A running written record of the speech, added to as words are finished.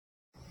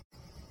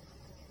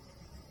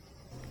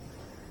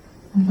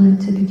I'd like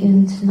to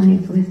begin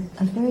tonight with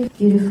a very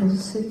beautiful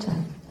sutta.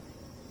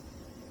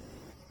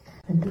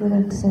 The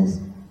Buddha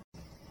says,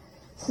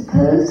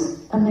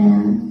 suppose a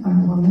man or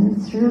a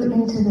woman threw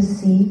into the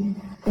sea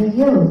a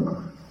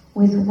yoke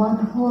with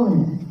one hole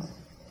in it,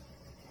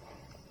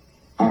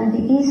 and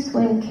the east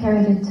wind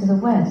carried it to the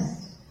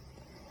west,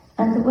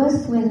 and the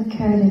west wind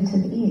carried it to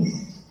the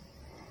east,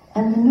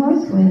 and the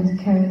north wind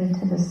carried it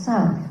to the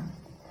south,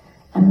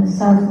 and the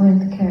south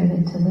wind carried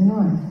it to the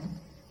north.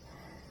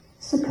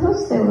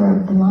 Suppose there were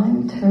a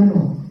blind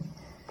turtle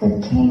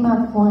that came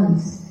up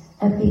once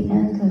at the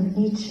end of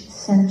each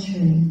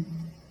century.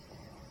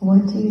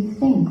 What do you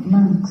think,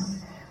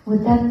 monks?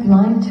 Would that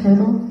blind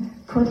turtle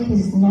put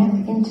his neck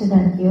into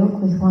that yoke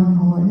with one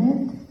hole in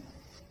it?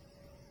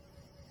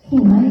 He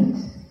might,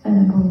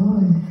 Venerable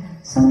Lord,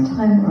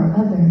 sometime or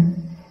other,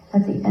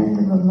 at the end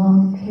of a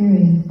long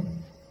period.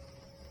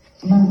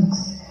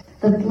 Monks,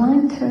 the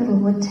blind turtle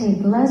would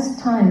take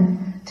less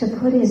time to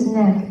put his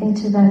neck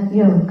into that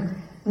yoke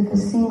with a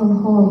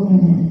single hole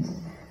in it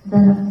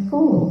than a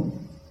fool,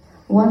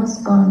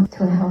 once gone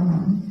to a hell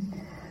realm,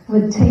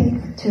 would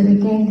take to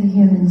regain the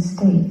human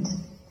state.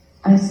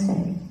 I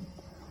say,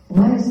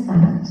 why is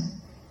that?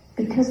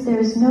 Because there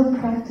is no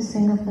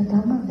practicing of the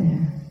Dhamma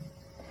there.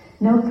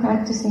 No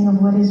practicing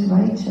of what is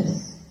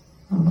righteous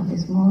or what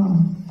is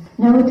moral.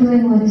 No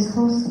doing what is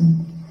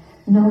wholesome.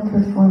 No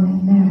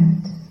performing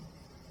merit.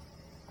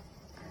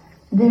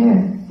 There,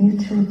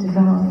 mutual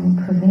devouring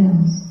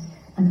prevails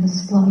and the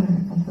slaughter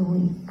of the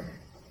weak.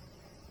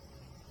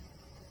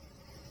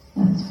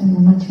 That's from the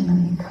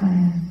Majjhima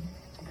Nikaya,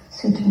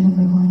 Sutra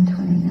number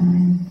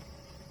 129.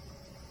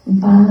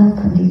 Bala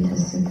Pandita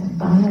Sutta.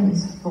 Bala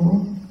is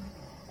full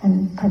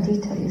and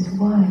Pandita is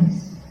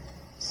wise.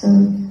 So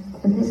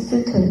this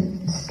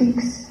sutta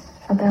speaks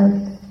about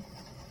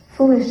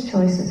foolish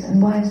choices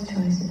and wise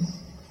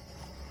choices.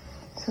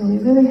 So we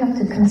really have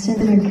to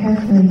consider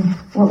carefully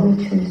what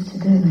we choose to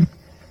do.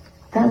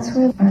 That's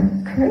where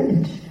our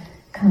courage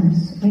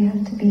comes. We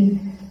have to be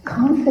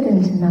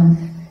confident enough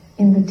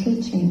in the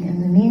teaching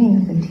and the meaning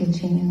of the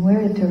teaching and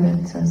where it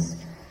directs us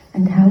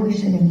and how we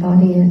should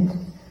embody it,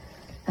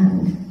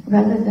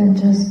 rather than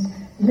just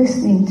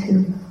listening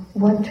to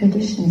what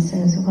tradition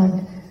says, what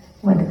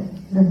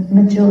the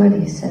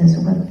majority says,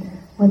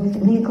 what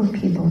legal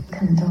people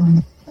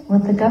condone,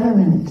 what the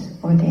government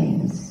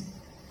ordains.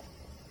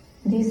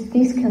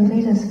 These can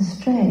lead us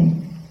astray.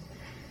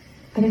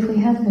 But if we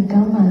have the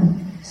Dhamma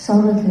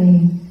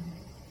solidly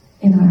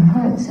in our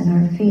hearts and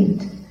our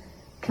feet,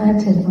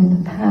 planted on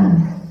the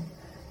path,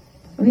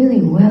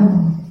 really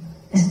well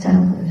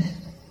established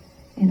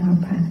in our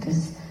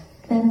practice,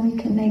 then we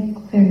can make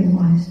very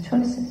wise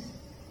choices.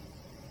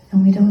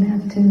 And we don't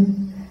have to,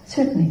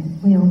 certainly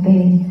we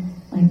obey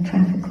like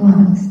traffic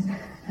laws,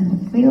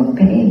 and we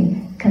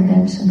obey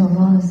conventional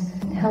laws,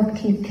 help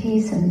keep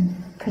peace and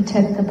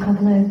protect the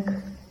public,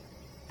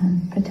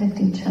 and protect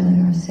each other,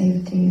 our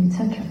safety,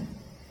 etc.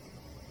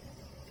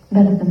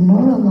 But the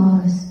moral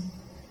laws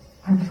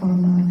are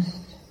foremost.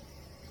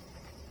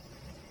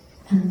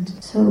 And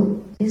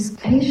so is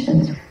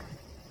patience.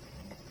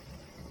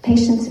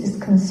 Patience is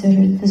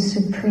considered the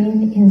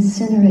supreme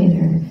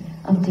incinerator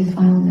of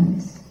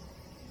defilements.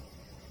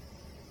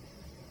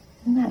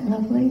 Isn't that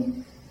lovely?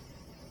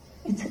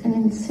 It's an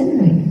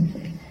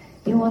incinerator.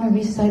 You want to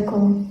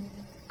recycle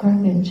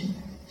garbage,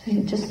 so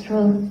you just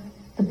throw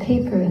the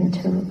paper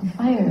into a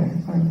fire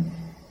or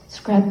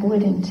scrap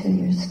wood into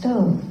your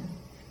stove.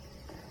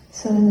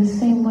 So in the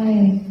same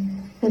way,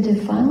 the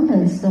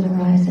defilements that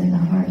arise in the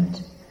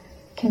heart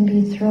can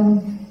be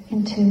thrown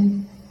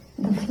into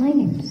the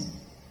flames.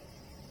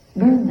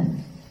 Burn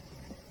them.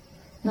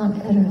 Not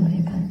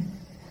literally,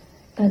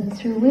 but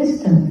through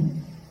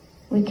wisdom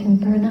we can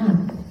burn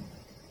up.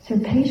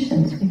 Through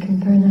patience we can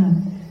burn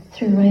up.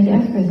 Through right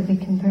effort we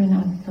can burn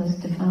up those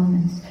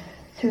defilements.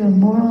 Through a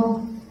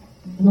moral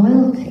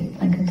loyalty,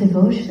 like a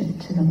devotion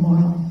to the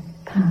moral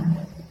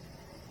path,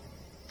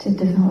 to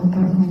develop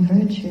our own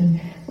virtue,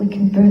 we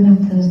can burn up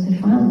those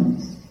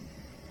defilements.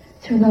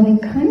 Through loving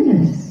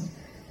kindness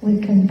we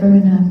can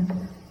burn up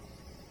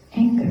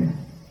anger.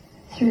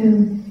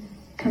 Through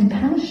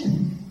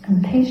compassion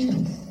and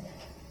patience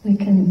we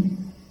can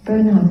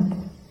burn up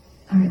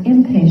our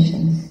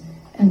impatience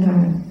and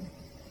our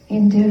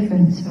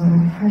indifference or our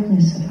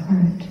hardness of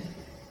heart,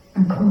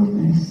 our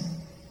coldness,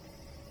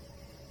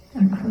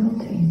 our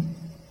cruelty.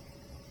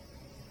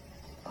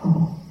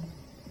 Oh,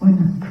 we're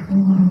not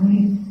cruel, are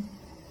we?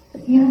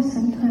 But yeah,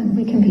 sometimes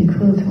we can be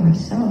cruel to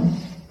ourselves.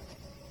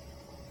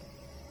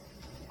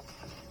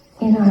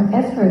 In our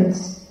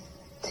efforts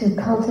to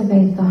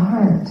cultivate the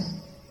heart,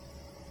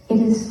 it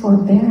is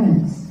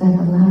forbearance that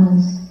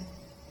allows,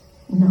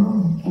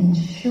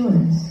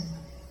 ensures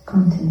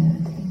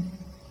continuity.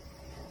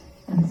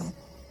 That's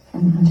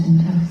from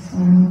Ajahn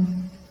Sorrow.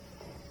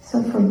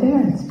 So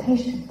forbearance,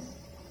 patience.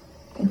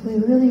 If we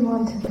really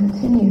want to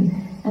continue,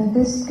 and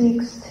this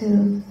speaks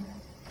to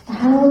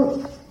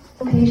how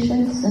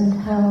patience and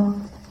how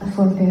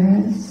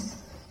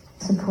forbearance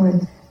support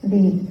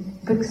the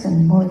bricks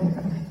and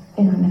mortar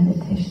in our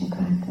meditation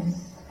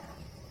practice.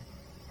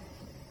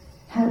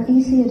 how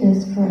easy it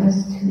is for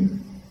us to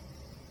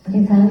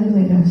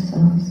evaluate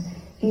ourselves.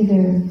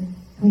 Either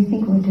we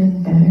think we're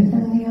doing better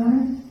than we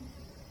are,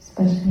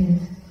 especially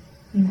if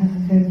you have a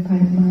very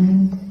bright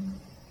mind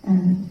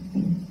and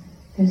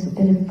there's a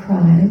bit of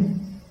pride,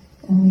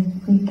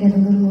 and we get a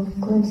little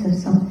glimpse of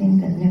something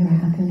that never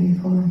happened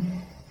before,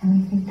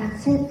 and we think,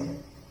 that's it,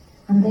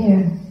 I'm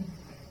there.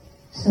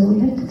 So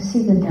we have to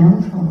see the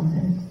downfall of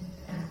it.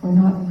 We're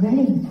not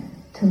ready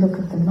to look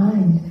at the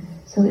mind.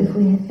 So if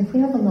we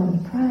have a lot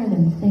of pride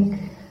and think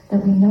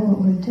that we know what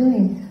we're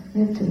doing,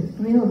 we have to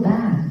reel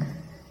back.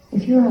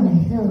 If you're on a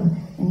hill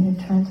and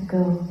you're trying to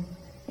go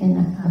in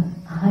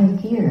a high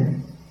gear,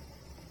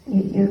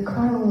 your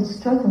car will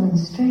struggle and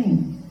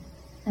strain.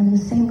 And the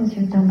same with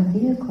your Dhamma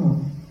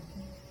vehicle.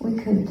 We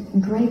could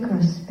break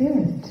our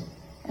spirit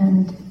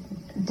and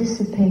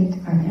dissipate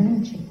our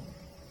energy.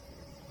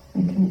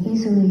 We can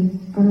easily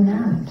burn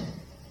out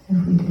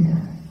if we do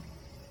that.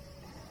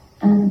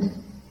 And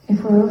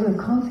if we're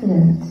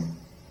overconfident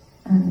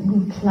and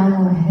we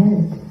plow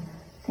ahead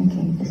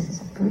thinking this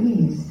is a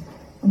breeze,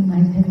 we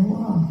might hit a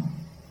wall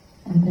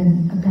and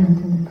then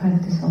abandon the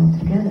practice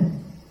altogether.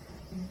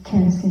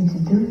 Can't seem to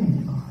do it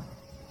anymore.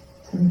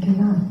 So we give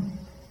up.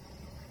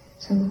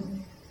 So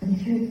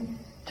if you're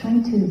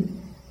trying to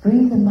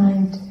bring the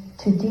mind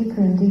to deeper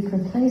and deeper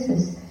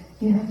places,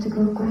 you have to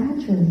go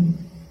gradually.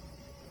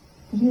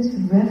 Use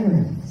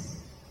reverence.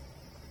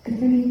 Try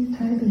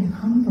to be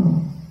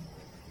humble,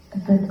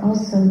 but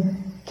also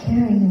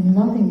caring and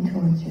loving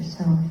towards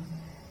yourself.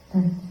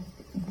 That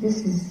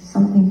this is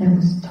something that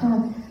was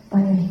taught by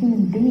a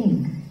human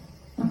being,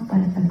 not by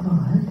a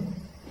god,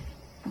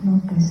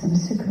 not by some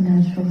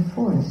supernatural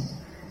force.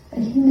 A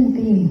human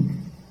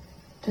being,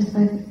 just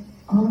like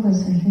all of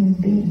us are human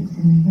beings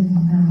in the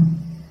human realm.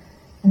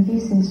 And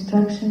these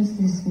instructions,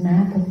 this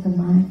map of the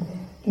mind,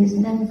 is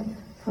meant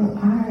for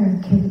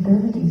our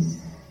capabilities.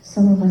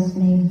 Some of us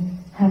may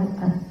have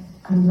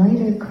a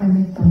lighter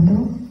karmic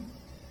bundle,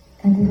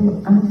 and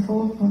it'll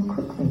unfold more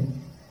quickly.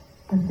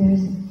 But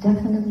there's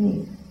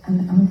definitely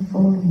an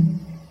unfolding.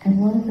 And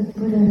one of the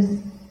Buddha's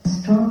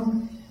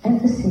strong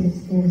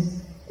emphasis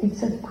is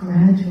it's a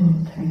gradual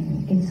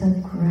training. It's a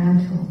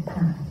gradual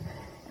path.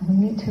 And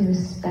we need to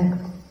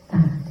respect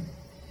that.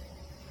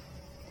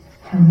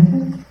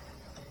 However,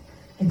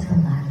 it's a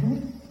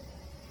ladder.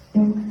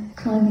 You're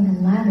climbing a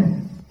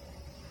ladder.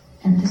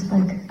 And just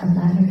like a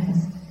ladder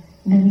has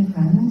many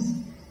rungs,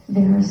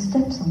 there are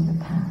steps on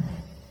the path.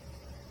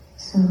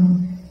 So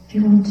if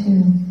you want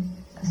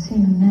to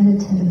assume a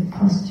meditative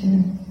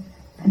posture,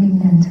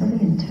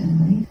 mentally,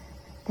 internally,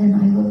 then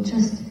I will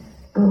just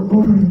go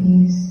over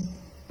these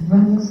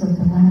rungs of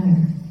the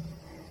ladder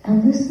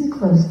and listen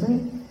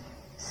closely.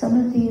 Some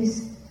of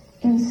these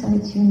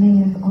insights you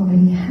may have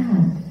already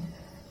had,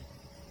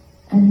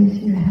 and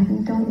if you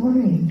haven't, don't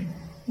worry.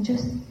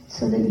 Just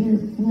so that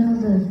you know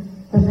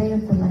the lay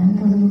of the land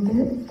a little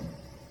bit.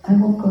 I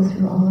won't go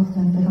through all of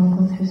them, but I'll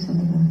go through some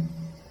of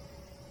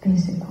the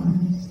basic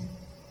ones.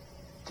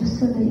 Just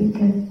so that you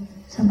get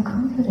some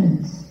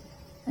confidence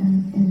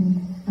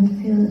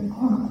and feel,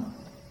 oh,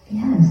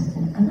 yes,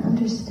 an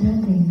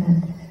understanding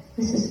that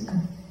this is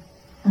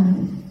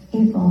an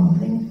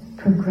evolving,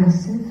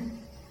 progressive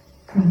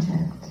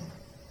project.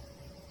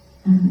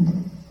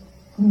 And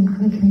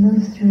we can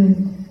move through it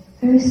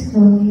very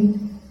slowly.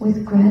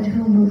 With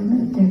gradual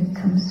movement,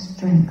 there comes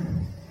strength.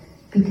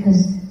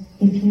 Because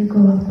if you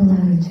go up the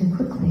ladder too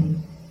quickly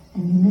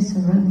and you miss a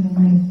rung, you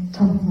might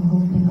topple the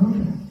whole thing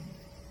over.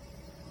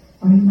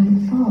 Or you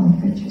might fall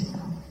and hurt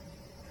yourself.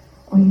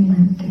 Or you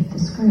might get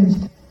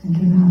discouraged and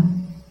give up.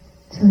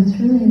 So it's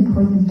really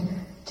important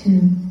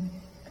to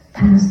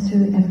pass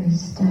through every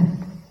step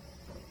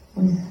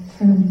with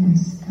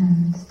firmness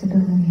and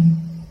stability.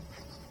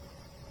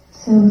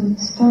 So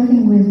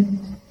starting with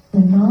the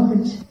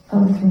knowledge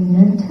of the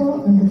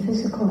mental and the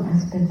physical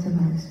aspects of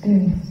our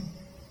experience.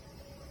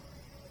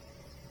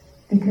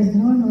 Because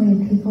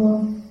normally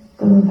people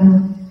go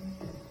about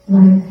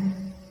life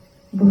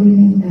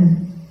believing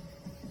that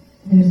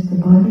there's the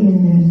body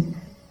and there's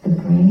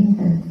the brain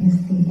that is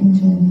the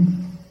engine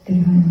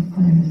behind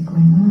whatever's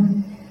going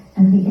on,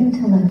 and the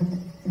intellect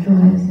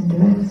drives and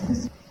directs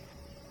us.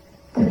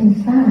 But in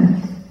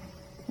fact,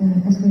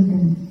 as we've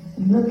been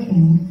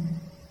looking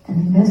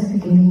and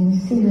investigating, we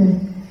see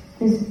that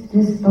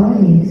this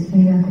body is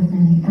made up of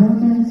many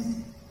elements,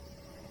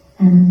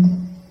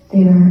 and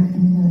they are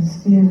in the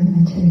sphere of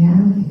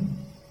materiality.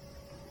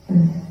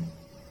 Earth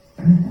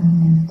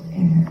element,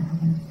 air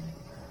element,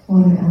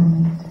 water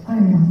element, fire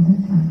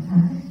element, like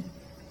that.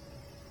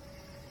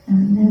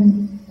 And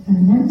then the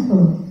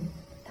mental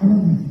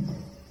element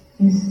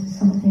is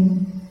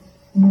something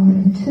more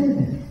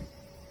intuitive.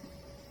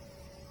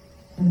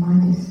 The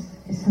mind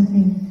is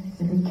something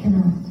that we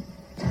cannot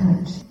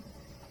touch.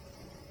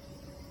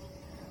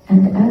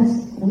 And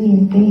as we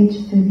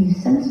engage through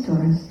these sense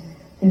doors,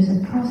 there's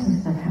a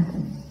process that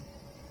happens.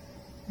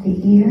 The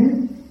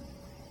ear,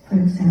 for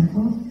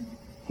example,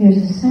 hears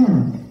a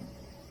sound.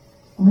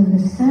 When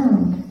the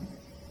sound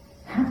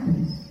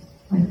happens,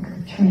 like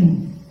a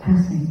train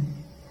passing,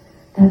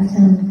 that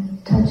sound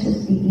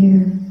touches the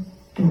ear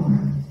door,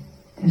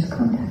 there's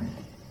contact.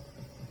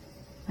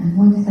 And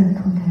once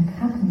that contact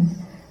happens,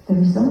 the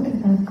result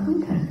of that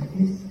contact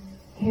is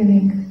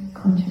hearing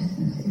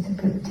consciousness. It's a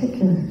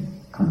particular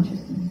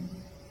consciousness.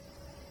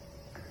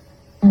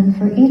 And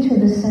for each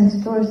of the sense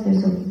doors,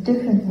 there's a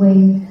different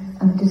way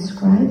of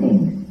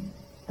describing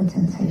a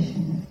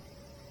sensation.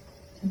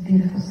 It's a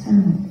beautiful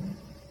sound,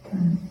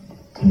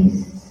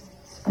 tastes,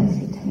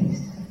 spicy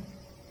taste.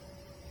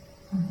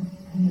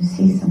 When you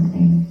see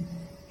something,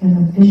 you have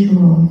a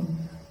visual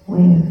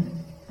way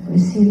of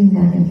receiving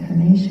that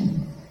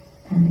information,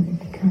 and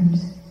it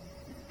becomes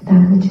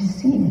that which is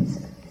seen.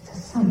 It's a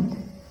sight,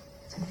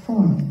 it's a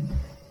form.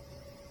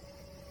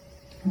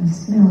 And a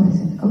smell is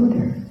an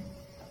odor.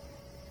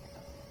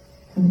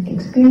 So the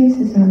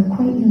experiences are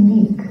quite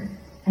unique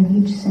at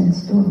each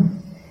sense door.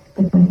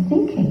 But by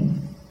thinking,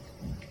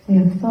 we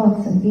have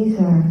thoughts, and these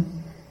are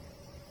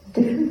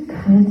different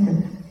kinds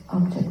of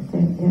objects.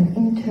 They're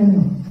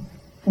internal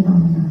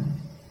phenomena.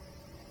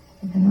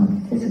 They're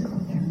not physical,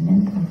 they're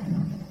mental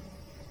phenomena.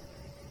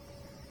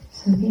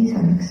 So these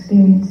are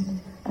experienced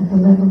at the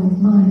level of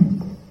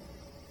mind.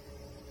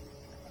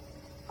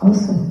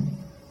 Also,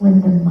 when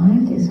the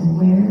mind is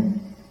aware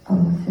of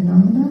a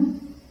phenomena,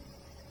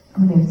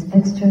 whether it's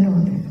external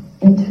or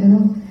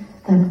internal,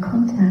 that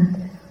contact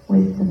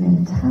with the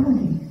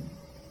mentality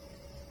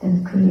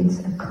that creates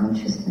a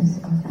consciousness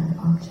of that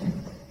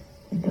object,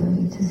 the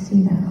ability to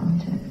see that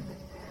object.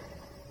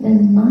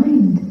 Then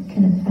mind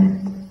can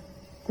affect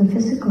the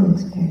physical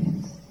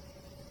experience,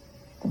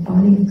 the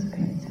body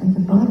experience, and the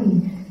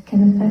body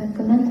can affect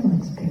the mental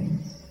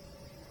experience.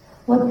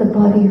 What the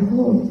body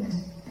holds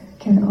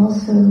can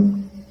also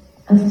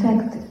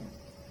affect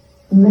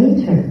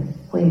later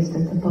ways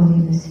that the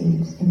body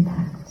receives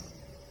impacts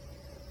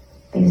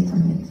based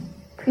on its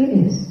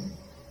previous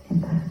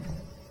impact.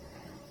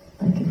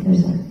 Like if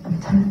there's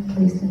a tight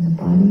place in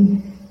the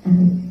body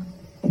and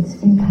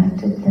it's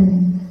impacted,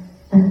 then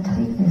that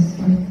tightness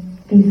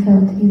might be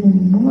felt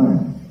even more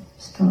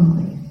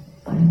strongly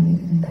by a new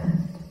impact.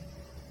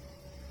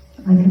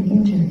 Like an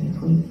injury,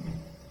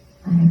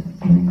 I have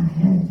banged my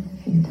head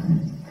a few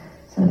times,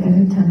 so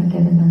every time I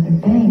get another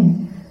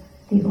bang,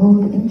 the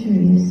old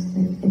injury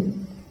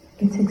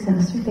it's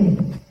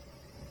exacerbated.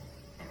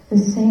 The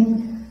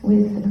same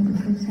with,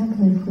 for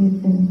example, if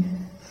we've been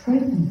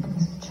frightened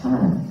as a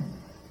child,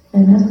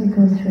 then as we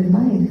go through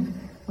life,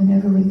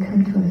 whenever we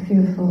come to a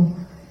fearful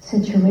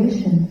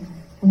situation,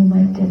 we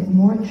might get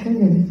more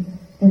triggered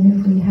than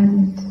if we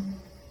hadn't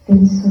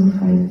been so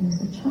frightened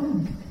as a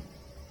child.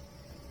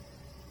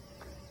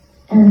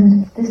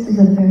 And this is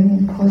a very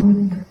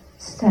important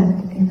step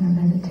in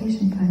our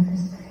meditation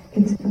practice.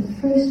 It's the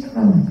first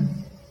rung,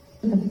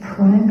 the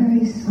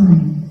primary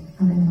sign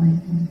of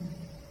enlightenment.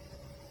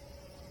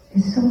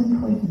 It's so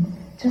important.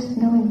 Just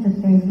knowing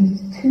that there are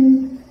these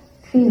two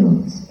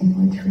fields in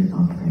which we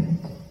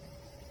operate.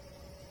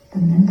 The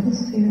mental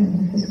sphere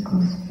and the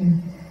physical sphere.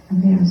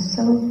 And they are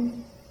so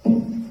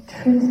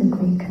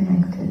intrinsically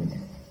connected.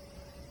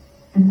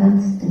 And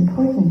that's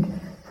important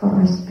for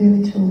our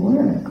spiritual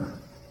work.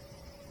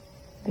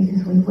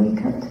 Because we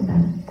wake up to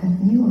that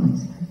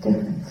nuance, that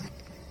difference.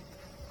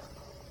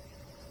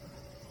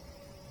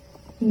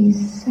 The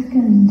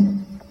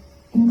second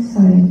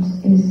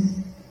insight is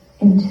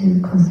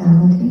into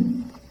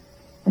causality,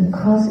 the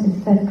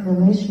cause-effect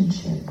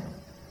relationship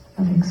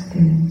of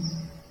experience,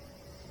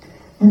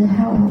 and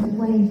how our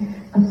way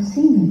of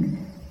seeing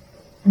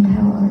and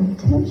how our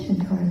attention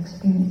to our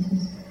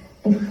experiences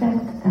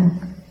affect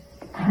that,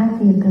 have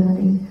the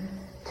ability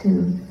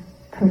to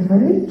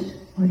pervert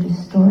or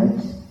distort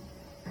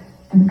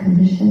and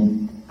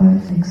condition our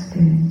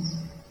experience.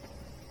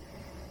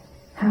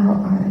 How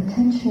our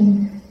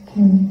attention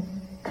can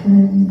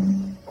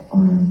cleanse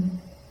or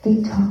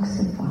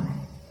detoxify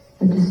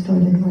the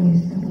distorted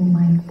ways that we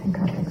might pick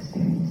up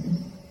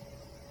experiences.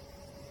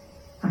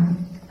 Our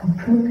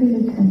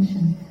appropriate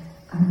attention,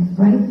 our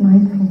right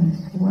mindfulness,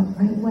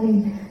 right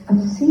way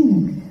of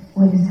seeing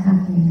what is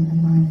happening in the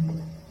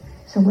mind.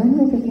 So when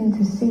we begin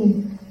to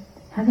see,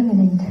 having an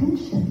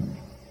intention,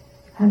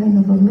 having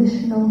a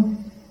volitional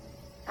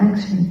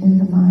action in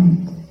the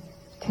mind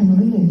can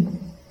lead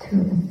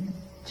to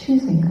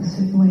choosing a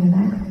certain way of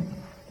acting.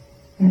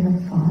 We have a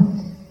thought,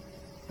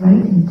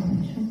 right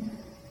intention,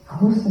 a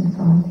wholesome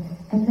thought,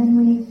 and then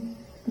we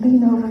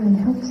lean over and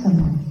help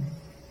someone,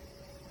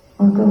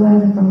 or go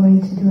out of our way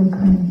to do a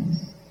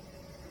kindness.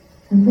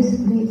 And this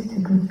leads to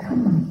good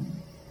karma.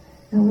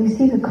 Now we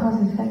see the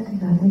cause-effect of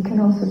that. We can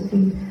also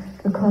see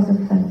the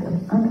cause-effect of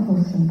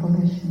unwholesome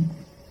volition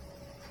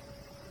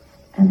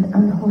and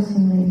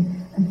unwholesomely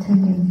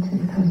attending to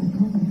the present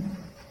moment.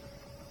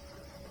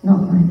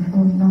 Not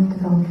mindful, not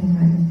developing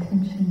right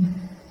intention,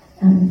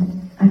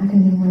 and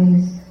acting in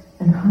ways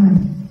that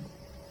harm.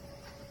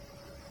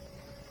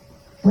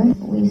 When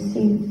we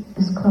see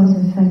this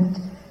cause-effect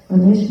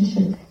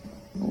relationship,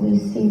 we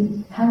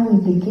see how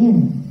we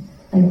begin.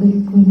 Like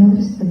we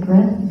notice the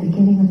breath, the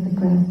beginning of the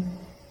breath,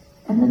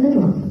 and the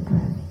middle of the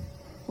breath.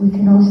 We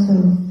can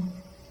also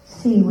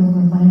see when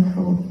we're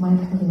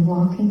mindfully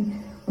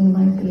walking, we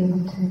might be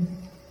able to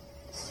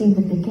see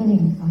the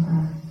beginning of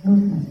our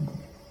movement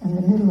and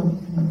the middle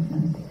of the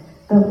movement,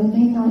 but we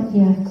may not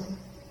yet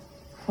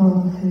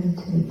follow through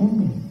to the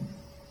ending.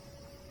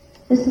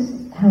 This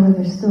is,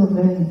 however, still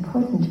very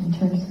important in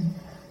terms of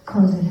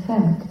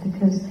cause-effect,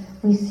 because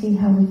we see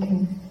how we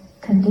can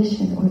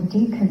condition or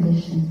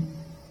decondition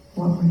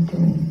what we're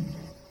doing.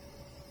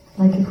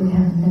 Like if we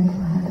have a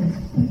mental habit of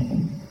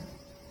thinking,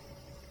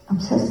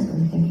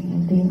 obsessively thinking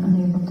and being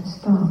unable to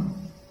stop,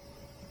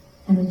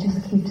 and it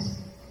just keeps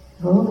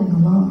rolling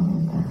along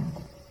with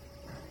that.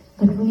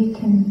 But we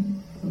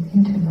can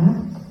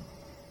interrupt.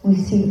 We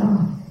see,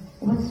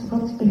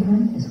 what's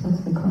behind this?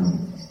 What's the cause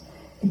of this?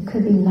 It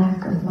could be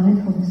lack of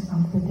mindfulness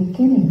of the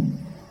beginning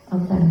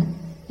of that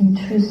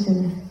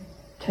intrusive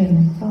train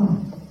of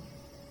thought.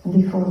 And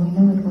before we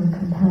know it, we're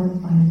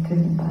compelled by it,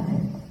 driven by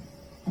it,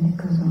 and it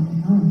goes on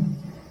and on.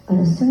 But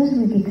as soon as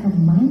we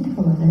become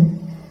mindful of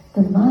it,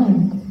 the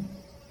mind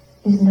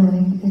is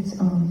knowing its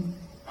own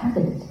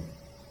habit.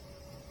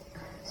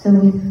 So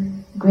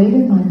with greater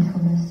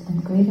mindfulness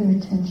and greater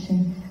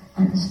attention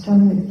and a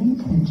stronger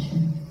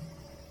intention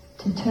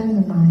to turn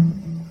the mind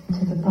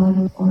to the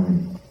body or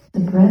the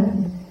breath,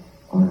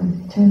 or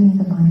turning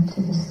the mind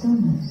to the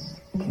stillness,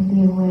 it can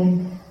be a way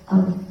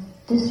of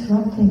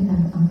disrupting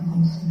that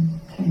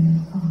unwholesome train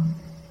of thought.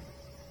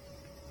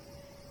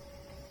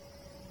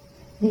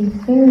 The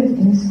third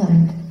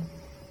insight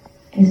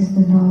is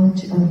the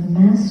knowledge of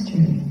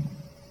mastery.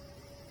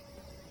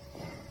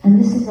 And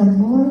this is a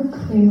more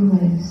clear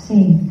way of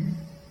seeing.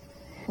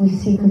 We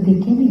see the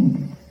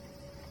beginning,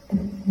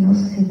 we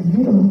also see the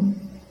middle,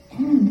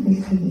 and we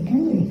see the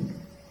ending.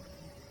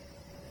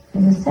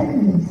 In the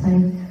second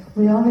insight,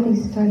 we already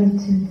started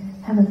to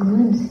have a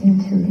glimpse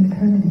into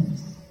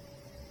impermanence,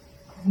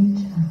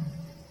 anicca.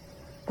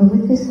 But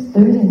with this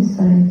third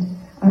insight,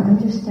 our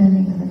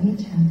understanding of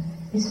anicca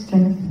is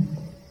strengthened.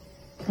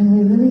 And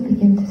we really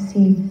begin to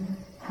see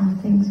how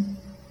things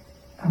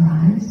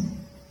arise,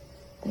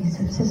 they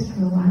subsist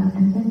for a while,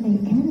 and then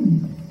they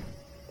end.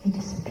 They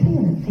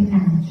disappear, they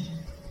vanish.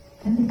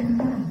 Then they come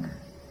back,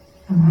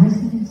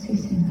 arising and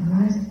ceasing,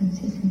 arising and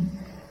ceasing,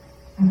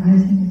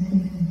 arising and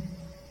ceasing.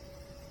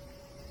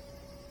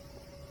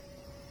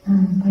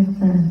 Like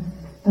the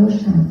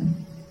Doshan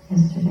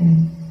yesterday,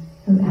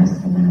 who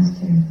asked the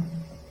Master,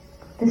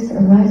 this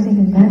arising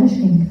and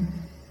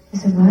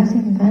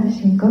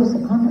vanishing goes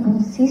on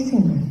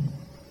unceasingly.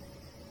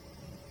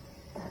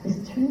 That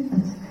is true.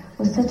 That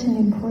was such an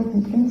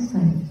important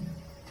insight.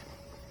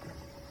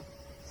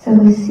 So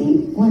we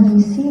see, when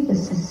we see the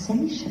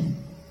cessation,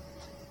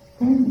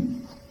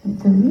 then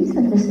the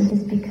reason this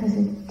is because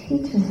it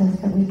teaches us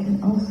that we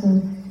can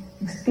also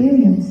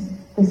experience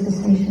the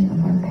cessation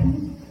of our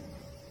pain,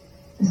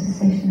 the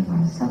cessation of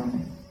our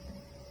suffering.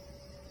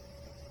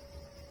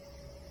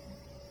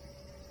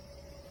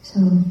 So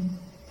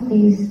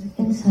these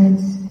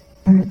insights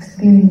are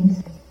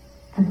experienced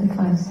at the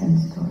 5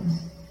 sense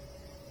doors,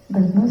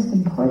 but most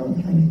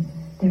importantly,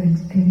 they're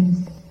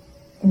experienced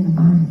in the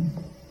mind,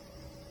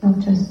 not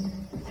just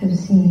through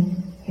seeing,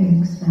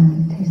 hearing,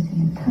 smelling,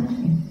 tasting, and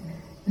touching.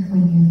 Because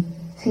when you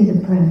see the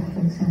breath, for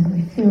example,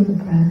 you feel the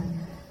breath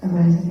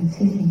arising and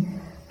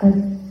ceasing, but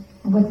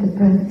what the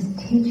breath is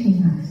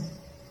teaching us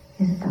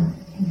is about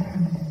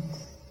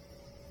impermanence.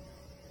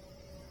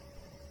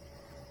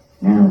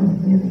 Now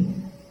we're really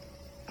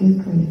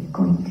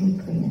going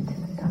deeply into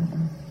the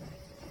Dhamma.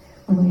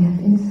 When we have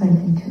insight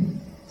into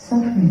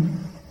suffering,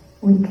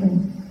 we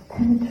can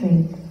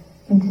penetrate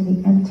into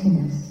the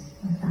emptiness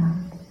of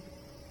that.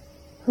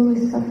 Who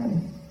is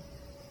suffering?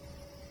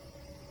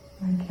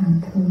 Like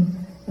Yantu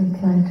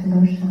replied to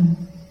Roshan,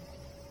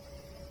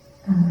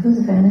 who's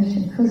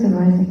vanishing? Who's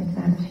arising and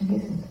vanishing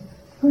is it?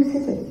 Whose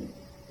is it?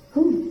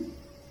 Who?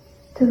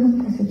 To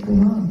whom does it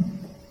belong?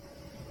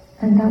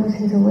 And that was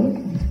his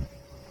awakening.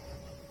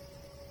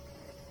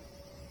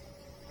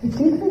 The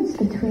difference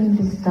between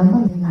this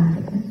Dhamma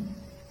ladder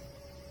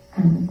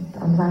and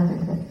a ladder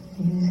that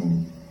you're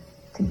using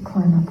to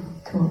climb up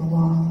to a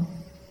wall,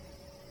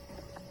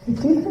 the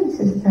difference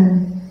is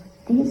that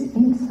these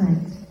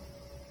insights,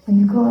 when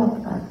you go up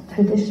a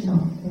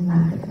traditional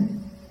ladder,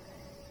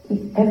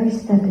 every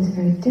step is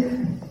very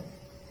different.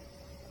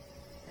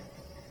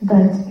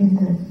 But in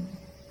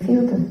the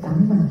field of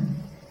Dhamma,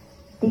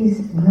 these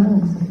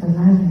rungs of the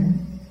ladder,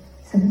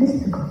 it's a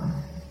mystical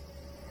ladder,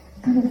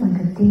 kind of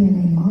like a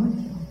DNA molecule.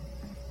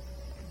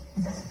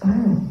 It's a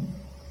spiral.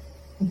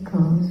 It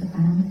goes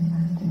around and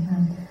around and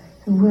around.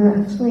 So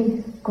we're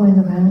actually going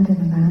around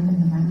and around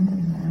and around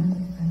and around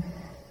and around.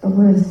 But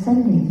we're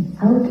ascending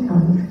out of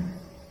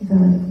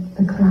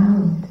the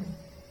cloud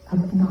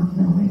of not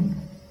knowing.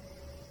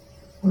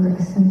 We're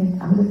ascending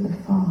out of the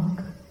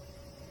fog.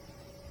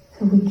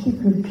 So we keep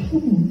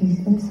repeating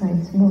these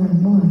insights more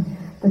and more.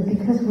 But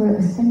because we're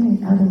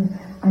ascending out of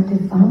our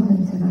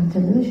defilements and our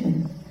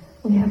delusions,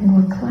 we have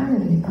more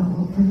clarity about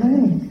what we're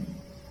learning.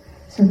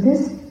 So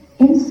this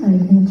insight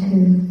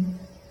into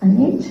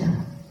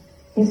anicca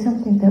is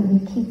something that we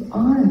keep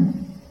on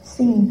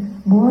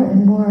seeing more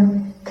and more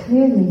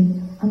clearly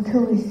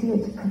until we see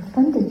its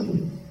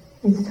profundity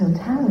its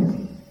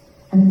totality.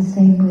 And the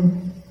same with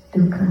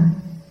dukkha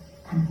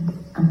and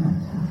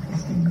anatta, the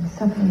same with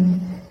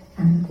suffering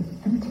and the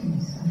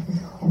emptiness of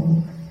this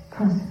whole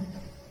process.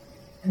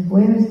 And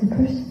where is the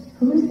person?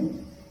 Who is it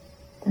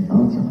that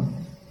owns all of it?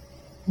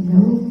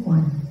 No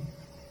one.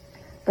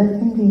 But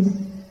in these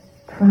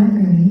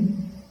primary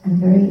and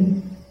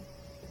very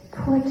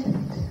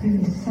important,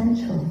 very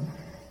essential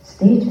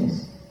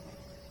stages,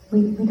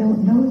 we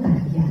don't know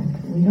that yet.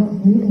 We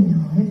don't really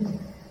know it.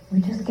 We're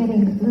just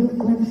getting little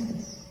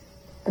glimpses.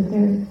 But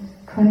they're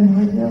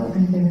primordial,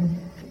 and they're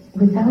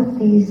without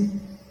these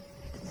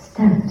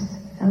steps,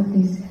 without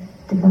these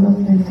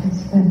developmental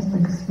steps,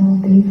 like a small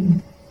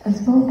baby. A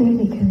small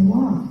baby can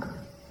walk,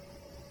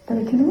 but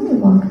it can only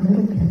walk a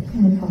little bit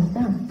and it falls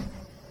down.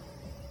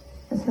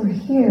 And so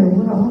here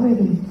we're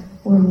walking,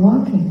 we're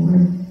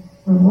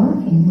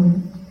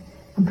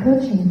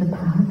approaching the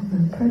path,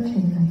 we're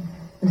approaching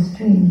the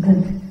stream, but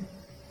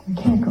we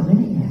can't go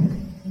in it yet.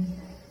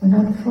 We're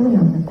not fully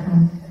on the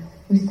path.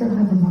 We still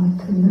have a lot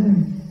to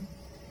learn.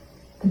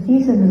 But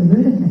these are the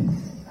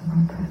rudiments of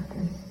our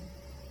practice.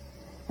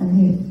 And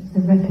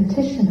the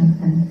repetition of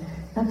them,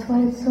 that's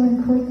why it's so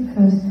important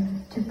for us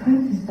to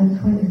practice. That's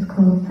why it's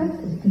called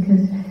practice,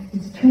 because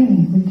it's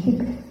training. We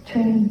keep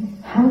training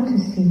how to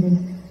see this,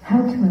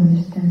 how to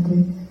understand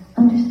it,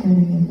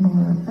 understanding it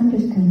more.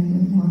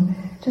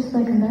 Just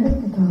like a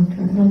medical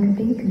doctor, like a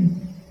baby,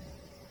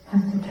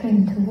 has to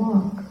train to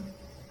walk.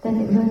 Then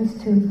it learns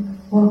to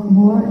walk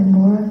more and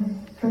more.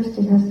 First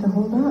it has to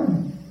hold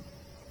on.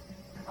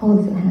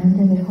 Holds the hand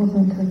and it holds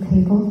onto a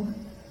table.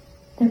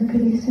 Then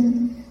pretty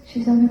soon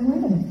she's on her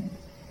way.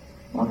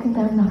 Walking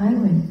down the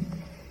highway.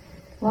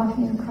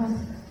 Walking across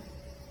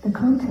the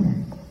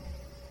continent.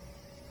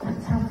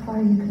 That's how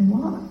far you can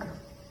walk.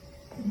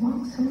 You can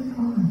walk so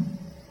far.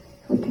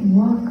 We can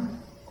walk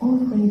all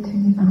the way to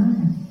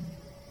Nibbana.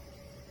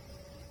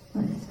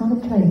 Well, it's not a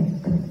place,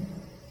 but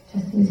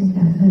just using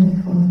that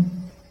metaphor.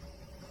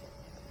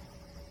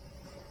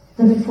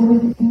 The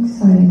fourth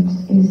insight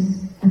is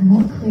a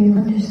more clear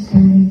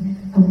understanding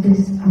of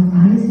this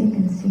arising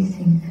and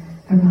ceasing.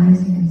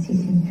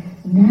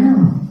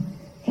 Now,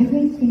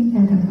 everything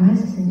that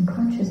arises in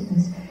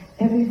consciousness,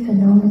 every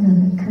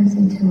phenomenon that comes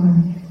into our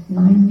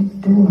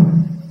mind door,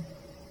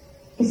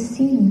 is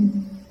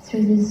seen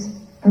through this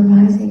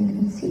arising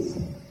and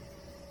ceasing.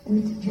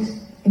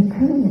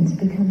 Impermanence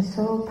becomes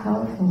so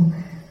powerful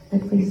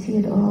that we see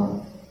it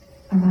all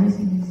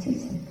arising and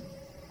ceasing.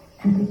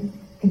 And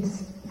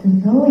it's the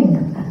knowing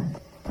of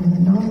that, and the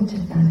knowledge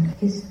of that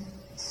is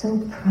so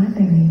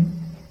primary,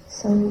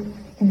 so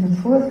in the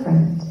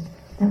forefront,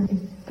 that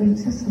it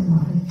brings us a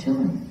lot of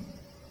joy.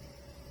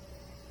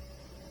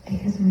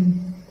 Because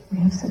we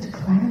have such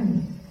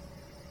clarity,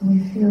 and we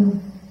feel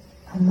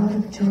a lot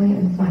of joy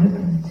and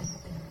vibrance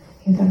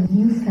in our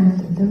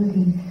newfound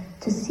ability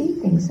to see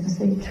things as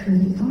they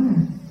truly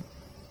are.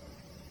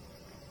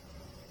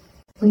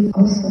 We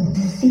also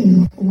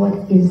see what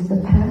is the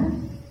path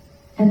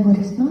and what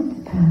is not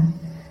the path.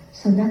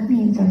 So that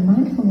means our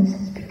mindfulness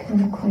has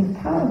become quite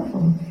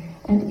powerful.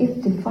 And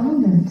if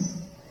defilements,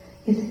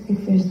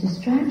 if there's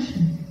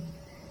distraction,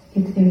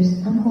 if there's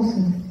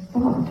unwholesome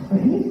thought or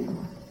any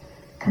thought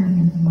coming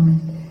in the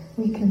mind,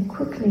 we can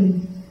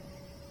quickly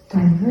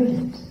divert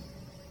it,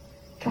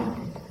 drop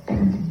it,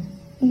 abandon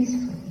it,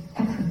 easily,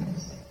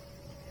 effortlessly,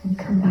 and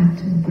come back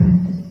to the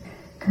practice,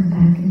 come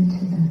back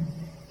into the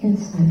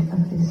insight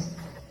of this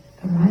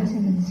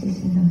arising and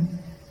ceasing of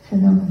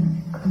phenomena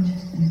in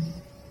consciousness.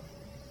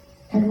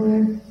 And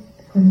we're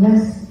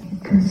less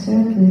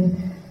concerned with,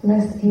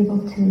 less able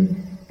to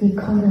be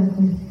caught up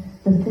with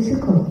the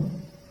physical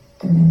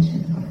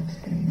dimension of our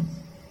experience,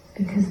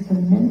 because the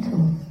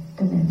mental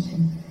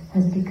dimension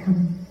has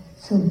become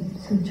so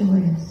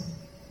joyous,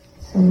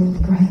 so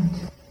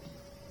bright.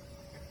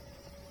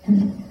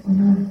 And we're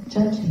not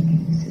judging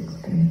in this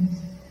experience.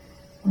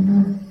 We're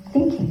not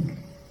thinking,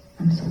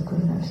 I'm so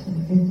good, I'm so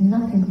good.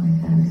 Nothing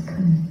like that is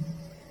coming.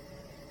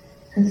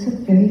 So it's a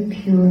very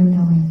pure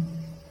knowing.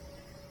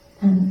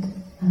 And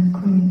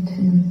according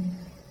to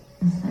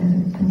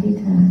Silent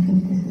Pandita, I think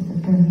this is the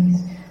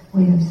Burmese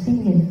way of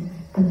seeing it,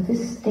 but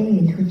this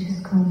stage, which is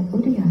called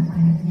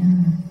Udayataya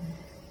Jnana,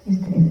 it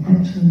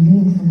actually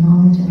means the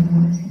knowledge of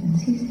arising and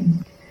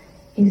ceasing,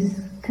 is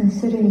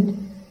considered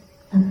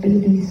a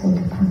baby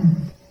Satipanna.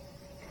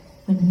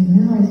 When you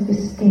realize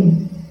this state,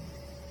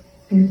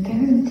 you're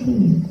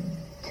guaranteed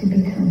to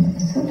become a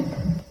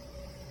Satipanna,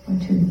 or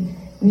to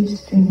reach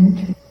stream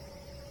entry,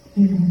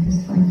 even in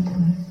this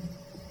lifetime.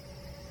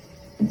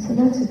 And so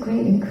that's a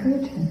great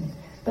encouragement.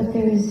 But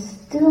there is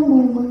still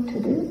more work to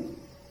do.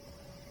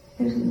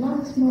 There's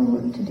lots more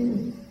work to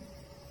do.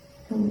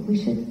 So we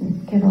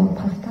shouldn't get all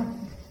puffed up.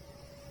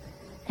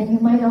 And you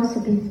might also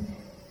be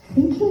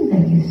thinking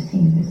that you've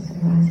seen this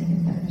arising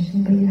and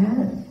vanishing, but you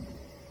haven't.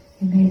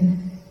 You may have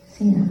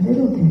seen a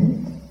little bit.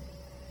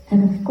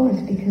 And of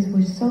course, because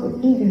we're so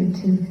eager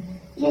to,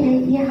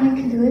 yeah, I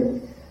can do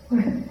it,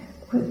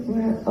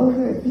 we're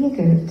over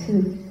eager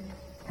to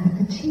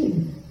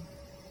achieve.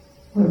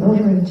 We're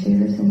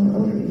overachievers, and we're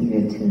over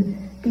eager to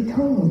be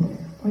told,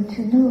 or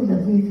to know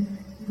that we've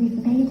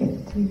made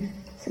it, we've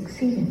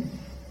succeeded.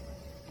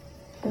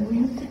 But we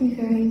have to be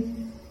very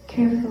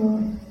careful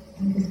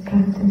in this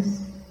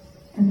practice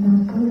and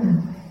not go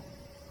that way.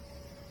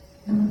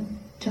 Not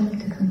jump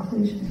to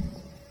conclusions.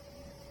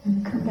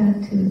 And come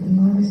back to the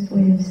modest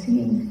way of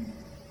seeing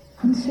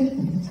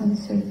uncertain. It's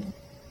uncertain.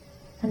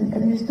 And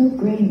there's no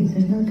grades,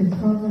 there's no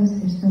diplomas,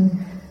 there's no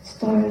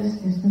stars,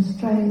 there's no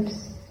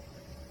stripes,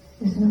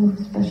 there's no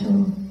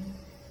special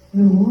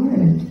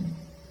reward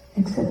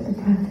except the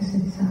practice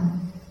itself.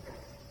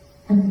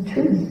 And the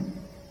truth.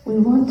 We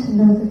want to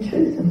know the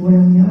truth of where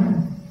we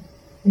are.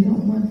 We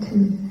don't want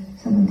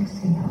someone to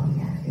say, oh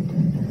yeah, you're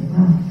doing really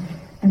well,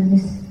 and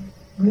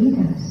mislead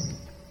us,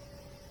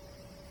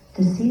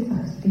 deceive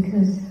us,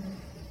 because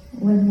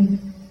when we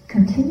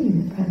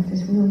continue the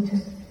practice, we'll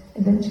just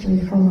eventually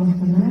fall off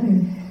the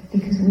ladder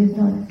because we've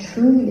not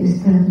truly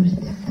established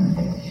the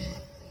foundation.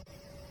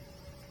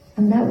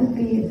 And that would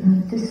be a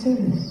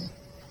disservice.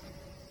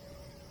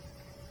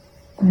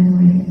 By the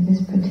way, in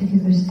this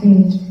particular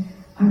stage,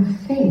 our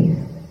faith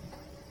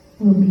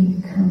will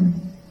become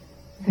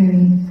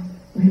very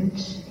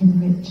rich,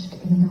 enriched,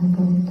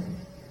 ennobled.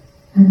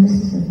 And this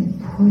is an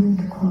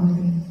important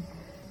quality,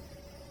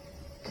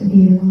 to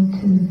be able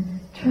to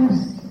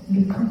trust,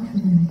 be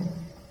confident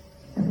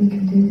that we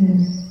can do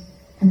this,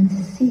 and to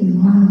see,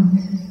 wow,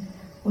 this is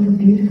what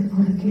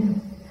a gift.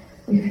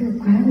 We feel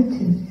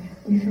gratitude,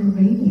 we feel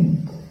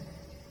radiant,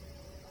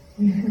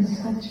 we feel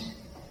such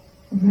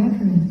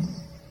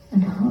reverence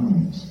and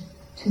homage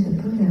to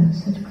the Buddha,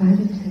 such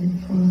gratitude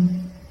for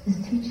his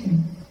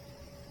teaching.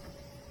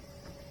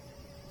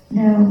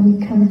 Now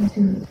we come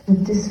to the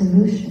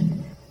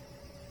dissolution.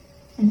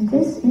 In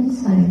this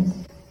insight,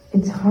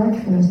 it's hard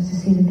for us to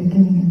see the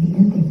beginning and the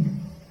ending.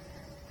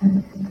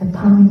 And the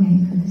Pali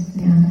name for this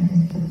jnana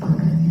is the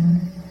Bhanga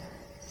jnana.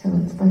 So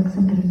it's like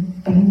somebody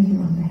banged you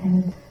on the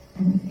head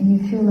and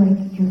you feel like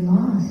you're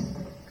lost.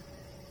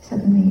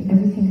 Suddenly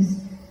everything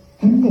is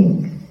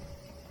ending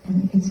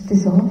and it's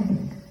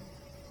dissolving.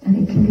 And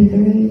it can be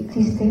very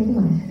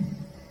destabilizing.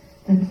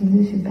 Like you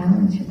lose your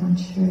balance, you're not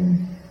sure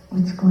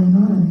what's going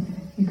on.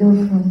 You go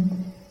from,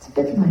 it's a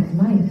bit like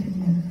life,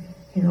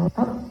 you go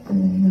up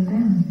and then you go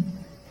down.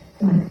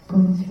 Like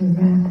going through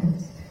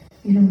rapids.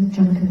 You don't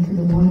jump into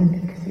the water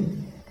because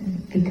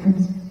it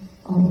becomes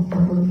all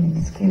bubbly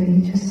and scary.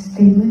 You just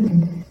stay with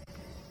it.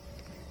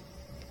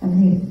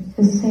 And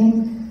the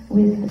same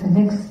with the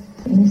next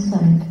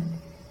insight,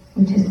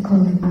 which is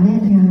called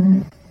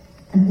Ayya.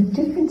 And the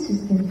difference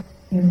is that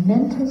your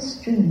mental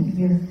stream,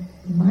 your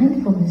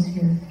mindfulness,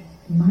 your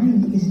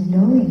mind is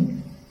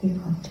knowing the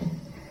object.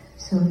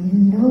 So you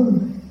know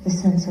the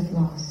sense of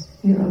loss.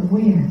 You're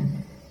aware.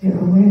 Your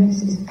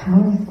awareness is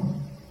powerful.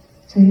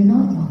 So you're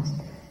not lost.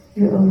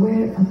 You're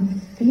aware of a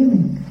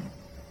feeling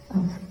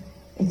of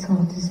it's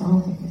all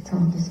dissolving, it's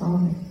all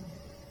dissolving.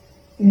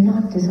 You're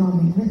not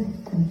dissolving with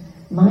it. And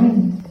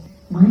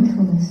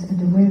mindfulness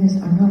and awareness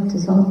are not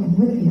dissolving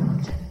with the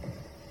object.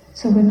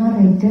 So we're not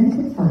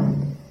identified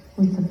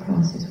with the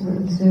process, we're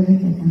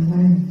observing it and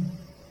learning.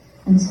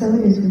 And so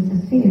it is with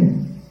the fear.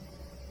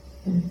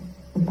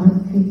 The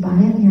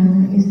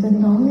Bhaya is the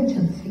knowledge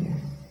of fear.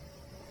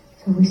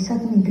 So we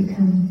suddenly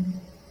become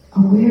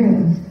aware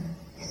of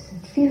these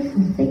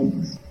fearful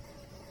things.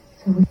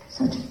 So with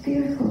such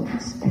fearful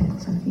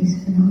aspects of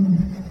these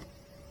phenomena.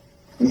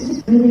 This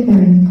is really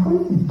very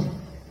important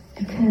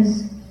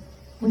because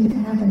we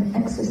have an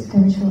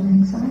existential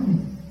anxiety.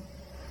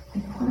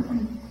 Like,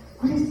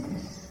 what is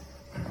this?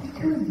 What am I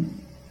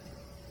doing?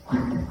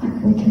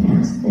 What? We can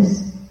ask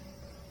this.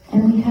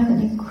 And we have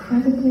an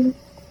incredibly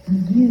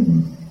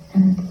new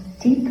and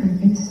deeper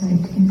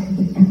insight into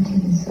the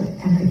emptiness of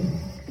everything.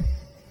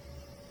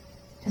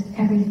 Just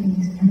everything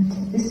is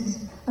empty. This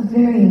is a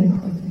very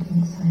important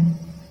insight.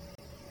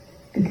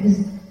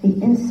 Because the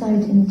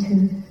insight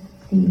into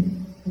the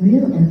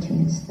real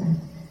emptiness, that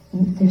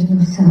there's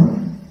no self,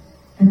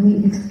 and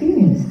we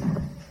experience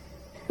that.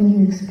 When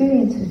you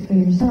experience it for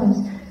yourselves,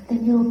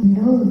 then you'll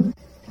know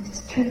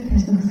it's true,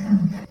 there's no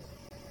self.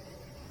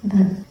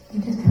 But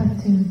you just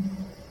have to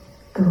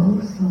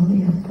go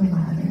slowly up the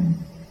ladder and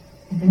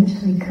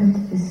eventually come to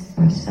this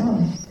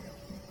ourselves.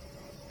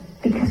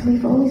 Because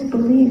we've always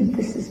believed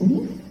this is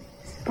me,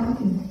 this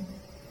body.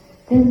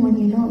 Then when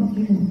you don't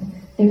even,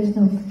 there's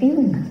no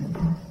feeling of the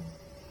body.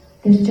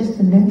 There's just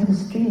a mental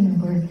stream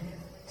and we're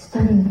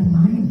studying the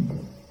mind.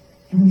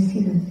 And we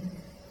see that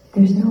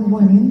there's no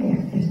one in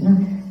there.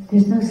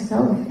 There's no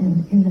self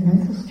in the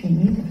mental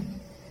stream either.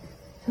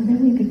 So then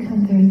we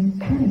become very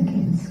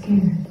panicky and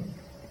scared.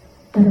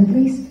 But at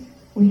least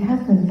we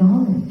have the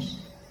knowledge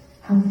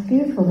how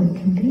fearful it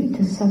can be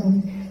to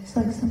someone. It's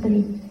like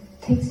somebody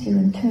takes you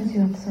and turns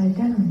you upside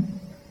down.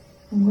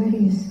 And where do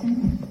you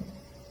stand?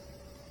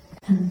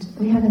 And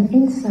we have an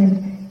insight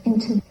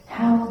into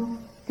how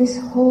this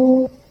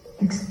whole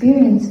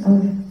experience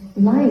of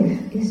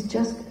life is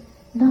just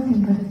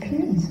nothing but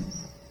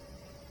appearances.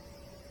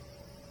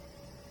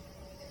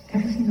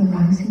 Everything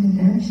arising and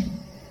vanishing.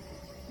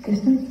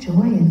 There's no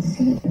joy in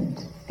seeing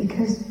it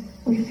because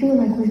we feel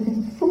like we've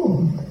been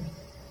fooled.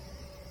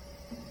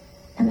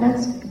 And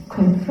that's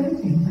quite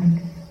frightening.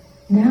 Like,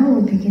 now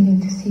we're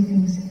beginning to see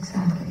things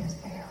exactly as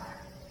they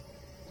are.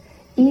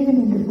 Even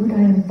in the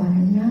Udayana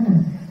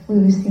Jnana, we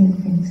were seeing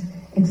things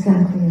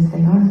exactly as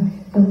they are,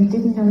 but we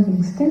didn't know the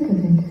extent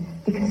of it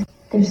because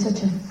there's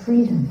such a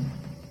freedom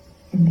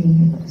in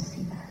being able to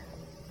see that.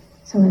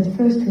 So at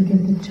first we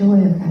get the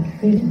joy of that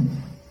freedom.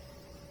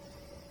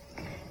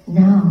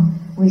 Now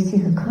we see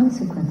the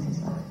consequences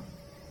of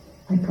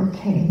it. Like,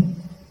 okay,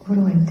 what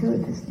do I do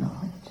with this knowledge?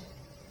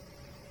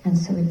 And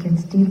so it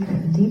gets deeper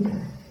and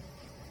deeper.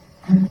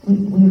 And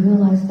we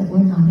realize that we're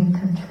not in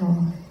control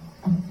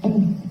of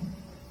anything.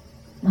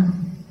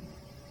 Nothing.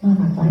 Not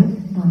our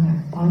life, not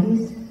our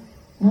bodies,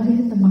 not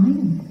even the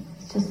mind.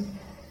 It's just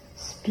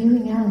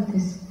spewing out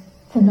this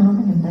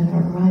phenomenon that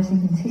are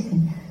arising and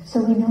ceasing.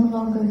 So we no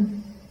longer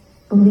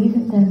believe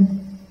in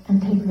them and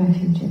take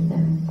refuge in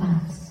them.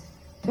 That's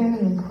very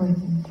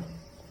important.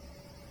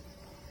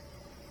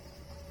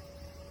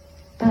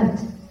 But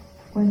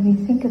when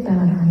we think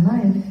about our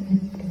life,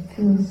 it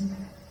feels,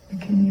 we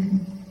can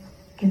even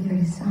get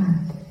very sad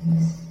in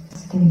this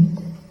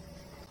state.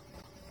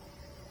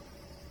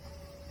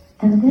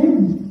 And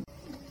then,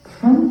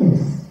 from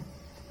this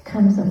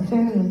comes a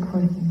very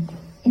important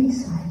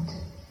insight.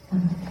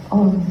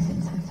 All of these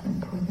insights are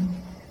important.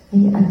 The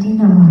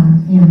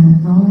adinava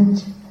jnana,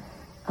 knowledge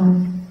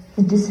of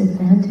the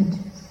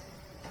disadvantages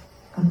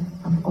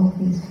of all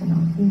these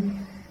phenomena.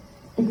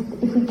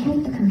 If we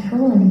can't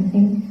control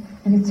anything,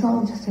 and it's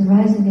all just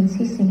arising and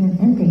ceasing and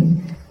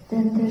ending,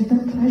 then there's no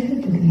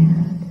pleasure to be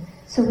had.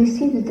 So we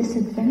see the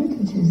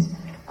disadvantages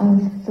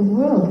of the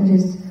world that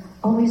is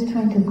always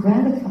trying to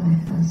gratify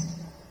us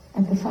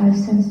at the five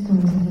sense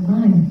doors of the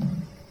mind.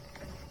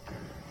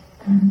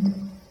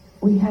 And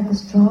we have a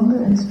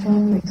stronger and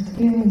stronger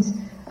experience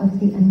of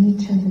the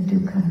anicca, the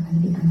dukkha,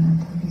 and the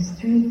anatta. These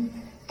three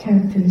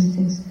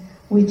characteristics,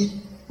 which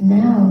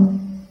now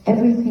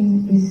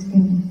everything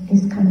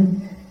is kind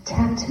of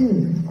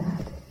tattooed with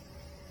that.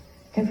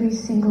 Every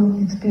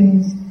single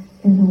experience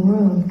in the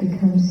world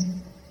becomes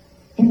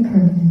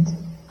impermanent,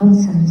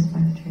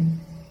 unsatisfactory,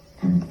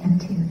 and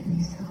empty of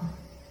any self.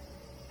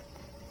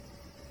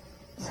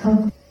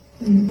 So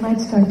you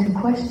might start to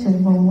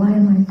question, well, why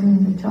am I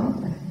doing the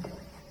job that I'm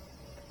doing?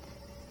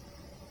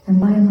 And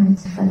why am I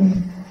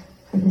studying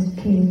for this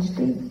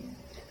PhD?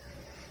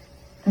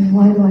 And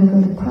why do I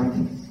go to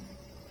parties?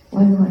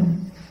 Why do I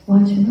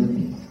watch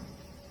movies?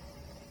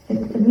 It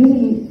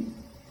really,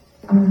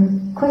 our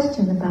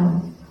question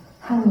about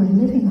how we're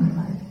living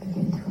our life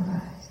begin to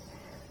arise.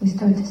 We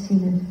start to see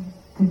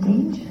the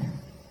danger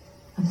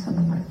of some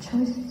of our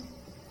choices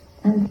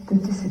and the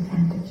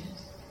disadvantages.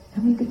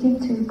 And we begin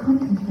to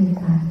contemplate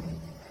that.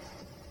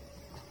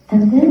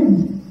 And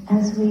then,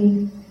 as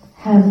we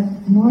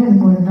have more and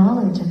more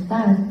knowledge of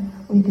that,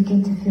 we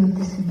begin to feel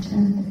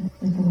disenchantment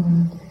with the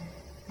world.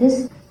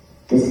 This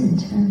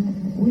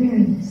disenchantment,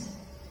 weariness,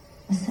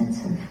 a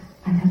sense of,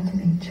 I have to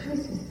make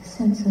choices, a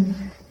sense of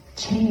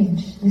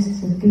change. This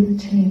is a big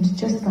change.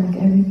 Just like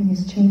everything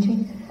is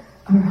changing,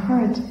 our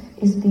heart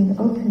is being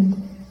opened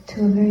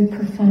to a very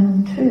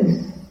profound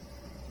truth.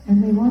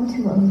 And we want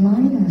to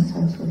align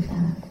ourselves with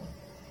that.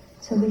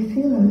 So we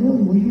feel a real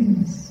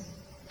weariness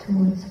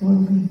towards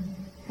worldly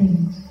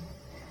things.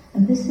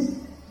 And this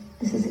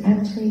is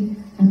actually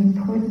an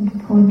important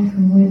point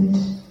from which,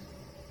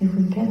 if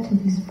we get to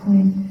this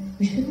point,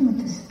 we should not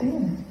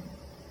despair.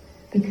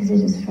 Because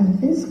it is from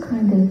this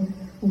kind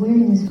of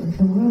weariness with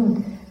the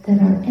world that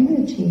our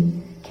energy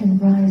can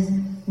rise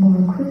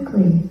more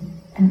quickly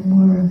and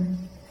more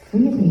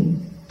freely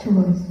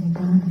towards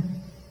Nibbana.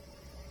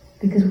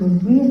 Because we're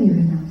really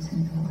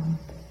renouncing the world.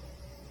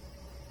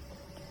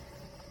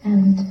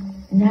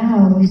 And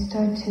now we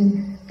start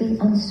to be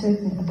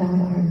uncertain about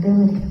our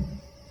ability.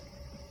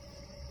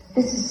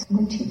 This is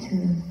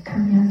muchitu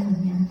kamyata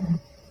jnana.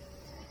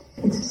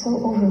 It's so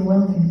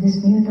overwhelming.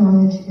 This new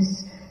knowledge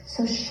is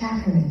so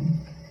shattering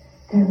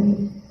that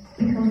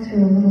we go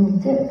through a little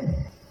dip.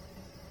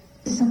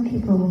 Some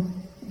people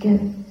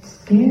get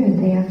scared.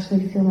 They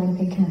actually feel like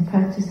they can't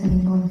practice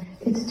anymore.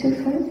 It's too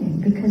frightening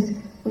because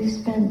we've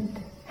spent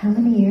how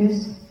many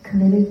years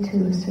committed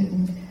to a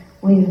certain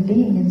way of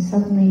being, and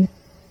suddenly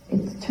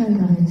it's turned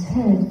on its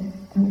head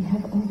and we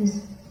have all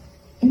this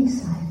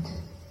insight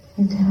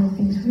into how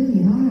things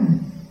really are.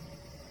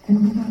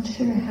 And we're not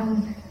sure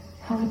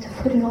how to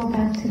put it all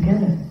back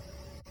together.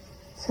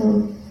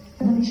 So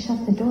let me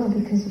shut the door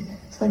because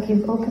it's like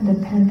you've opened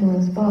a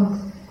Pandora's box.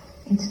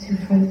 It's too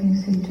frightening,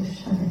 so you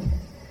just shut it.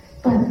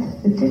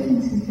 But the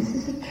difference is this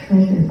is a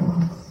treasure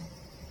box.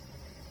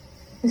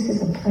 This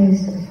is a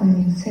place of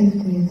finding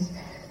safety.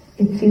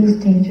 It feels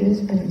dangerous,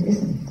 but it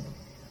isn't.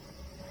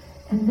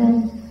 And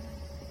then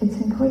it's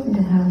important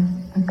to have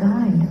a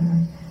guide or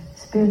a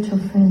spiritual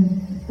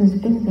friend who's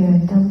been there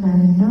and done that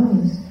and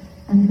knows,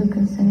 and who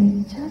can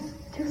say,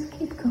 just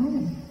keep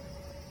going.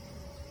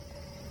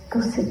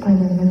 Go sit by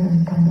the river,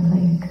 by the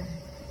lake,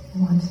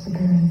 and watch the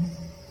birds.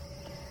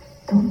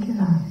 Don't give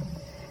up,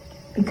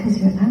 because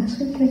you're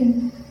actually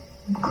getting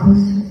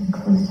closer and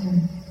closer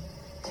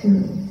to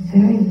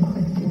very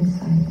important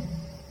insight.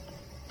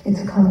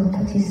 It's called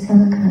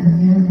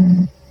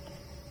Patisankhayana.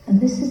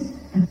 And this is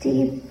a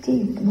deep,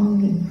 deep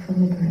longing for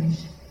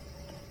liberation.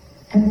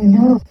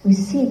 And we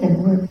see that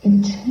we're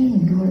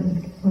enchained,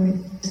 we're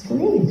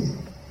slaves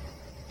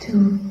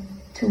to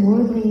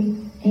worldly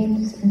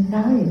aims and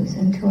values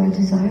and to our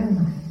desire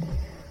mind.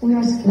 We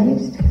are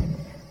slaves to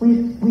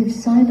it. We've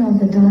signed on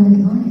the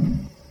dotted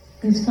line.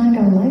 We've signed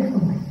our life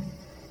away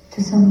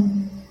to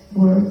some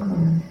work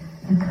or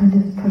a kind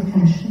of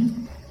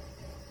profession.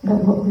 But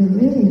what we're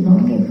really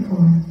longing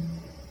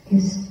for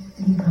is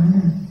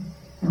Nibbana,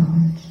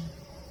 knowledge.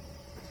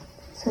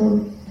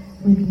 So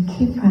we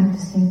keep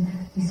practicing,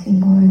 we see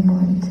more and more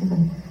into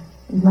the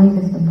light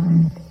of the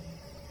mind.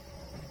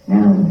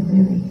 Now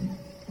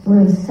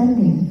we're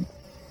ascending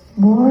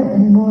more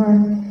and more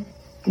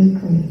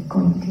deeply,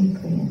 going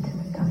deeply into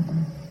the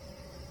Dhamma.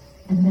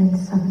 And then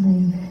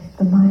suddenly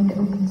the mind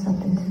opens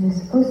up into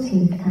this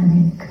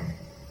oceanic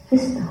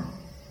vista.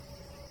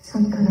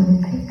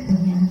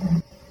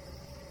 Sankaropekanyana.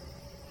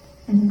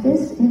 And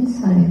this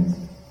insight,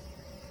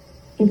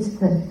 it's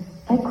the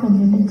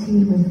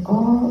equanimity with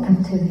all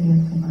activity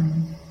of the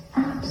mind.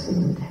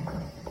 Absolute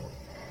equanimity.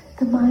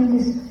 The mind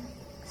is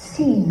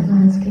seeing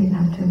landscape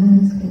after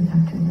landscape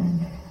after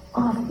landscape,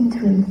 off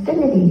into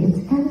infinity.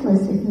 It's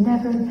endless. It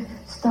never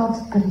stops,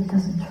 but it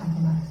doesn't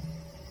trouble us.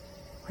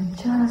 We're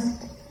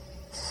just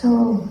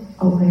so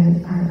aware.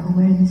 Our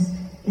awareness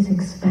is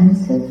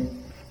expansive,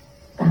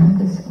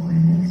 boundless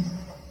awareness,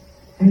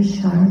 very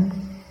sharp,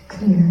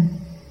 clear,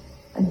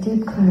 a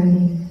deep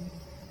clarity,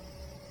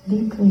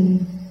 deeply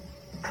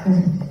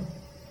present,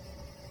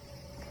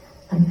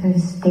 like very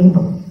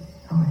stable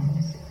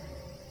awareness,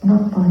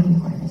 not body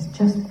awareness,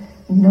 just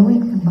knowing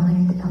the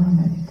mind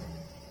element,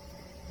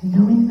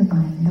 knowing the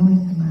mind,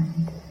 knowing the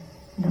mind,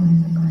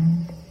 knowing the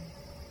mind.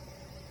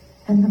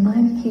 And the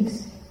mind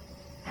keeps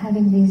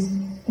having these,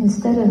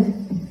 instead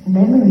of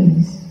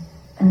memories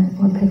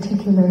or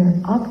particular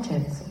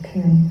objects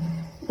appearing,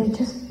 they're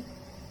just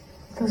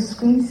those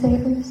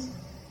screensavers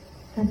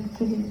that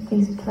give you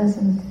these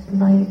pleasant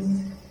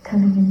lights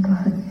coming and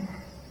going.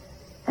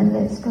 And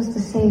they're supposed to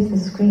save the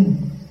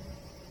screen.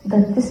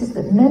 But this is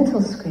the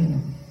mental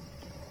screen.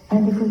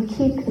 And if we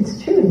keep,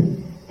 it's true,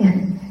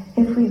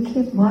 if we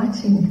keep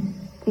watching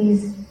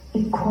these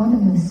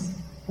equanimous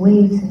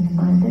waves in the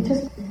mind, they're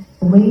just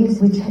waves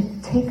which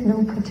take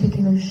no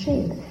particular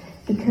shape,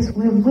 because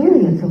we're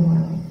weary of the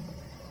world.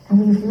 And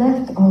we've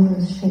left all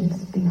those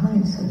shapes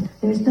behind, so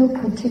there's no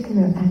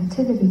particular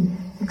activity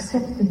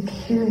except the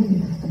purity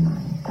of the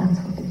mind. That's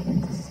what we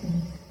begin to see.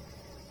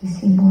 We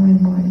see more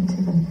and more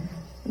into the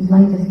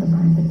light of the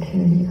mind, the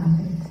purity of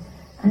it.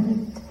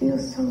 And it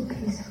feels so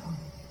peaceful.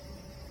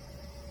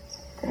 It's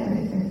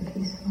very, very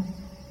peaceful,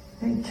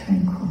 very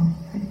tranquil,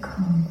 very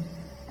calm,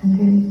 and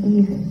very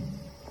even.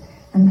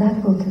 And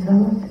that will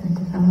develop and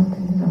develop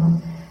and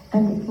develop.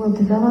 And it will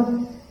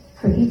develop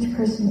for each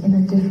person in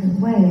a different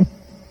way.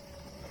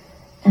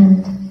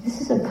 And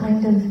this is a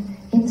kind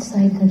of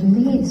insight that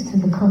leads to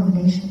the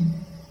culmination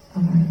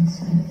of our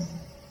insights.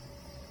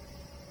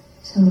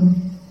 So,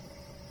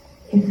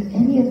 if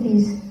any of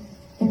these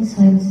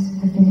insights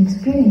have been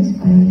experienced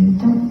by you,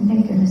 don't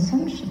make an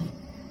assumption.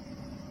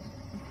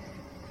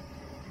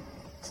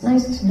 It's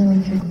nice to know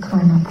if you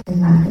climb up the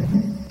ladder.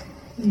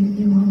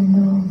 You want to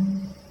know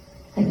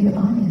that you're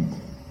on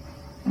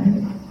it,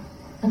 right?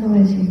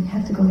 Otherwise you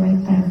have to go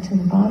right back to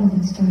the bottom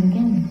and start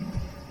again.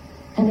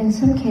 And in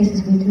some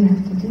cases we do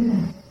have to do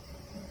that.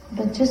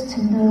 But just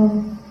to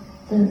know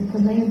the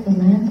lay of the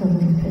land a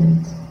little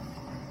bit,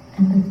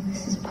 and that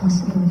this is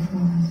possible for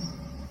us.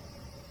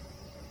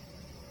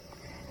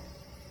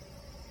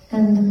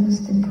 And the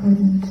most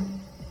important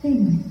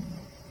thing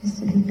is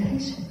to be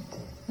patient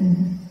with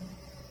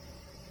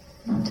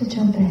it. Not to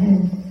jump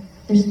ahead.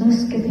 There's no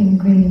skipping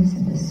grades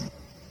in this.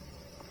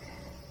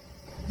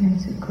 You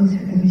have to go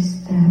through every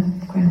step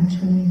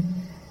gradually,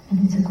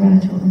 and it's a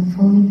gradual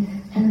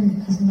unfolding,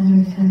 and as a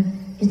matter of fact,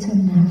 it's a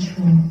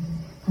natural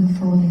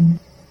unfolding.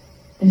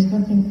 There's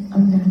nothing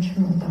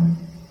unnatural about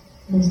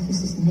this.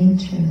 This is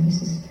nature.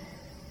 This is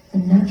the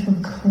natural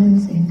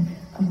cleansing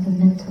of the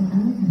mental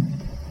element,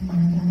 the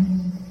mind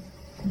element,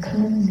 the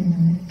cleansing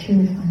of it,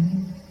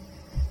 purifying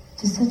it,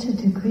 to such a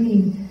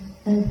degree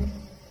that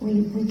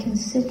we can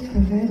sit for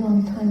a very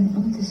long time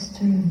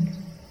undisturbed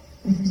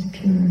with this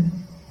pure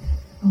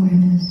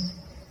awareness.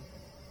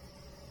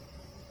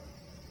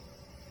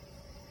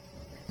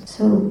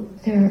 So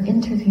there are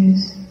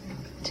interviews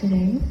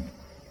today.